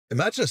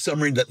Imagine a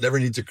submarine that never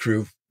needs a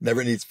crew,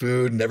 never needs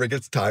food, never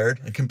gets tired,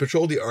 and can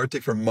patrol the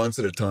Arctic for months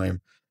at a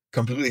time,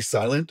 completely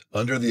silent,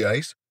 under the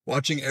ice,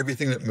 watching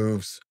everything that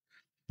moves.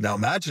 Now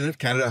imagine if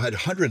Canada had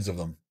hundreds of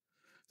them.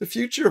 The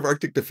future of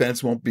Arctic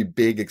defense won't be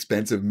big,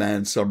 expensive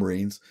manned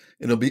submarines.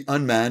 It'll be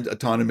unmanned,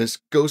 autonomous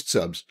ghost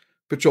subs,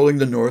 patrolling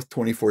the North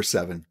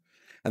 24/7.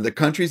 And the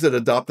countries that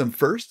adopt them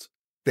first,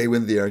 they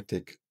win the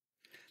Arctic.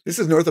 This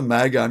is North of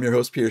MAGA. I'm your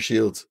host, Pierre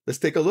Shields. Let's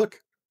take a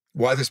look.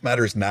 Why this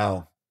matters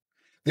now.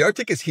 The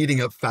Arctic is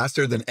heating up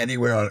faster than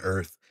anywhere on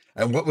Earth,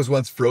 and what was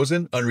once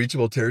frozen,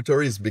 unreachable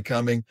territory is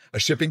becoming a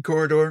shipping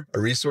corridor, a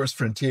resource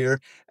frontier,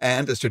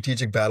 and a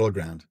strategic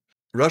battleground.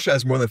 Russia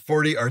has more than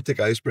 40 Arctic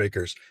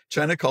icebreakers.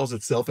 China calls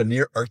itself a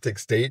near-Arctic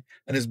state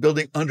and is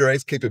building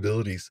under-ice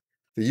capabilities.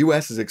 The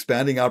US is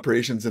expanding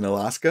operations in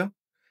Alaska.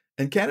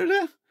 And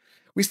Canada?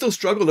 We still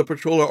struggle to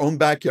patrol our own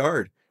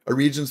backyard, a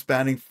region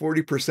spanning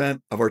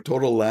 40% of our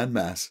total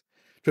landmass.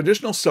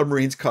 Traditional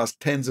submarines cost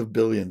tens of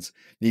billions,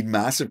 need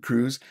massive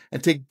crews,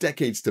 and take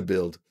decades to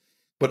build.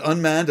 But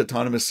unmanned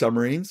autonomous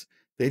submarines,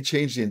 they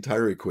change the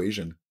entire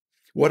equation.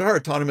 What are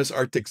autonomous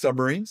Arctic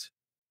submarines?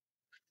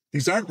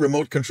 These aren't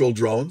remote-controlled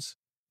drones.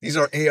 These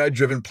are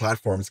AI-driven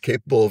platforms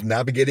capable of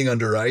navigating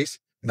under ice,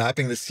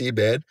 mapping the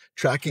seabed,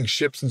 tracking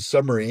ships and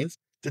submarines,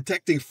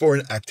 detecting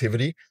foreign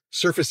activity,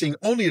 surfacing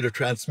only to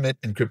transmit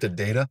encrypted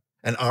data,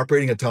 and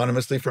operating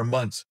autonomously for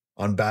months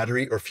on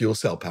battery or fuel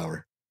cell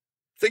power.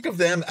 Think of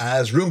them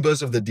as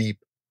Roombas of the deep,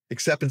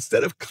 except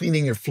instead of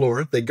cleaning your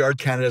floor, they guard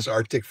Canada's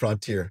Arctic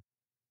frontier.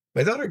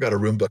 My daughter got a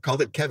Roomba,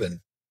 called it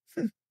Kevin.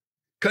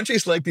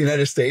 Countries like the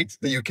United States,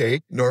 the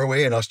UK,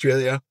 Norway, and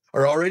Australia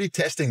are already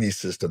testing these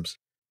systems.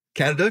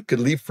 Canada could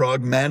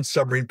leapfrog manned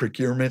submarine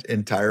procurement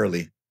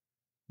entirely,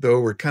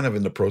 though we're kind of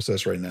in the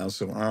process right now,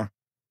 so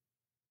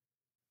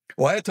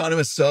Why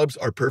autonomous subs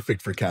are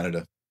perfect for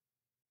Canada.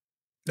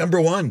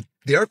 Number one,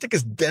 the Arctic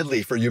is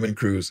deadly for human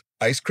crews.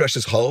 Ice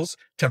crushes hulls,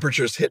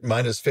 temperatures hit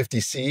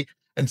 -50°C,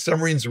 and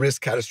submarines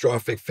risk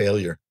catastrophic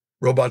failure.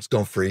 Robots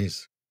don't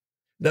freeze.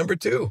 Number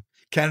two,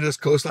 Canada's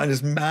coastline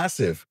is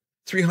massive.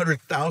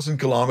 300,000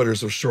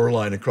 kilometers of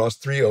shoreline across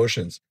 3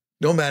 oceans.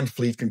 No manned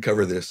fleet can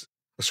cover this.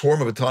 A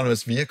swarm of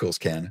autonomous vehicles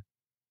can.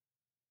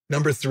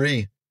 Number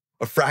three,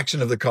 a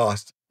fraction of the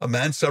cost. A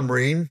manned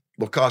submarine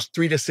will cost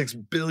 $3 to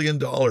 $6 billion.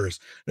 An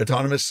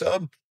autonomous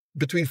sub,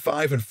 between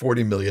 $5 and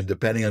 $40 million,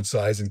 depending on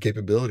size and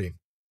capability.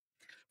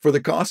 For the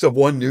cost of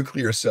one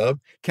nuclear sub,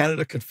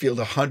 Canada could field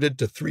 100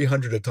 to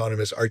 300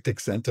 autonomous Arctic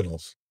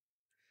Sentinels.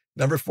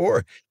 Number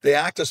four, they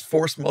act as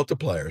force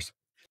multipliers.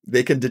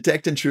 They can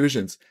detect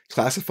intrusions,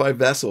 classify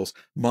vessels,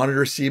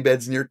 monitor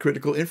seabeds near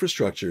critical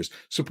infrastructures,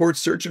 support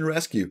search and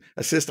rescue,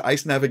 assist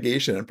ice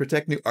navigation, and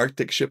protect new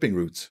Arctic shipping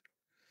routes,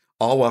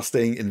 all while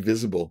staying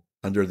invisible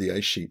under the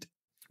ice sheet.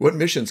 What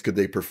missions could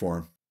they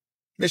perform?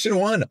 Mission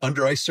 1,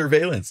 under ice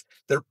surveillance.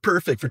 They're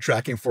perfect for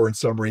tracking foreign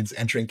submarines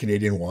entering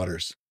Canadian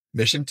waters.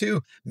 Mission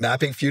 2,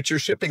 mapping future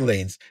shipping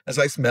lanes. As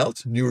ice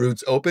melts, new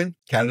routes open,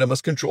 Canada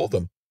must control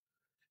them.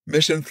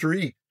 Mission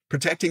 3,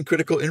 protecting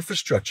critical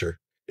infrastructure.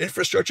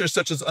 Infrastructure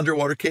such as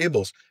underwater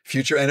cables,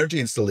 future energy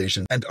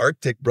installations, and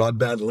Arctic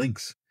broadband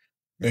links.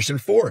 Mission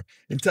 4,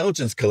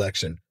 intelligence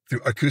collection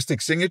through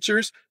acoustic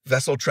signatures,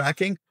 vessel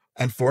tracking,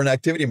 and foreign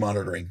activity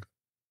monitoring.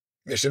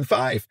 Mission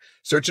 5,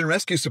 search and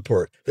rescue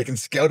support. They can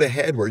scout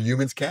ahead where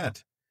humans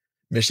can't.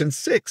 Mission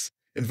 6,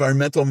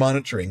 environmental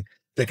monitoring.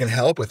 They can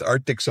help with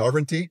Arctic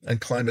sovereignty and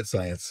climate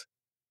science.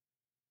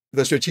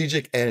 The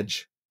strategic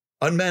edge.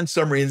 Unmanned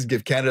submarines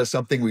give Canada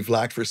something we've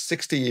lacked for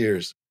 60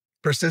 years.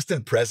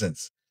 Persistent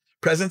presence.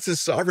 Presence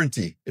is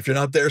sovereignty. If you're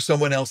not there,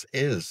 someone else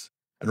is.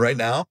 And right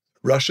now,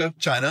 Russia,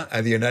 China,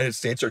 and the United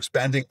States are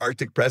expanding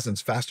Arctic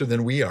presence faster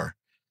than we are.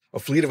 A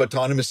fleet of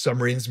autonomous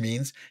submarines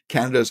means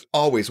Canada is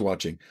always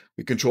watching.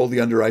 We control the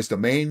under-ice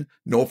domain,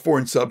 no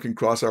foreign sub can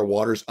cross our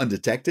waters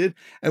undetected,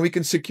 and we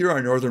can secure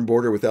our northern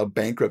border without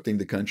bankrupting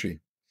the country.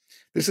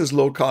 This is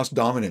low-cost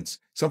dominance,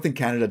 something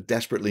Canada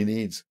desperately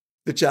needs.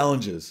 The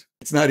challenges.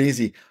 It's not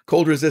easy.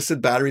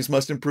 Cold-resistant batteries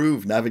must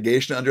improve.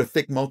 Navigation under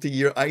thick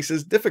multi-year ice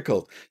is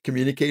difficult.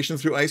 Communication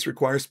through ice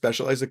requires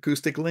specialized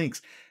acoustic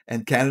links,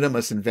 and Canada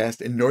must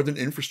invest in northern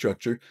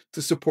infrastructure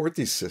to support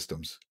these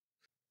systems.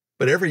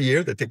 But every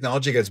year, the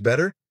technology gets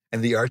better,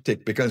 and the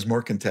Arctic becomes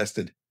more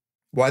contested.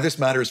 Why this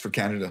matters for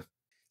Canada?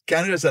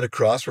 Canada's at a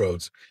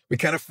crossroads. We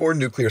can't afford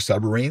nuclear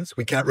submarines.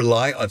 We can't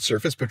rely on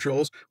surface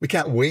patrols. We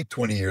can't wait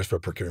 20 years for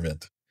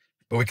procurement.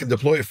 But we can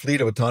deploy a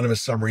fleet of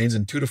autonomous submarines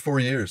in 2 to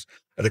 4 years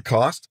at a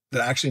cost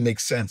that actually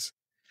makes sense.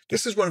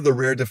 This is one of the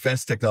rare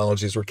defense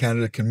technologies where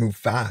Canada can move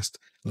fast,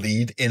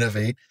 lead,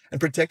 innovate, and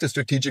protect a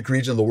strategic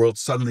region the world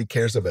suddenly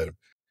cares about.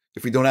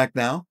 If we don't act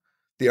now,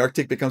 the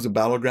Arctic becomes a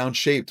battleground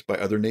shaped by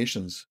other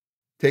nations.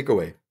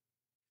 Takeaway.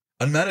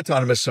 Unmanned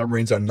autonomous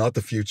submarines are not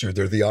the future,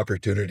 they're the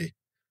opportunity.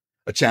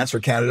 A chance for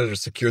Canada to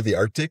secure the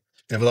Arctic,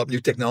 develop new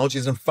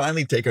technologies, and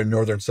finally take our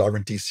northern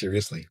sovereignty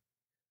seriously.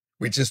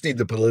 We just need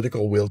the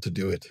political will to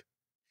do it.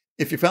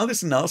 If you found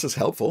this analysis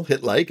helpful,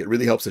 hit like, it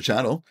really helps the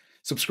channel.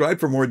 Subscribe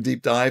for more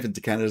deep dive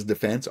into Canada's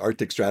defense,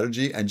 Arctic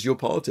strategy, and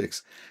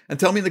geopolitics. And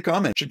tell me in the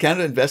comments, should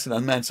Canada invest in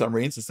unmanned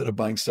submarines instead of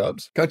buying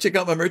subs? Come check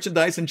out my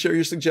merchandise and share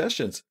your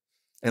suggestions.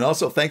 And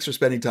also, thanks for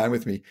spending time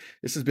with me.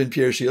 This has been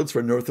Pierre Shields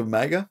for North of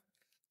MAGA.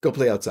 Go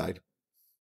play outside.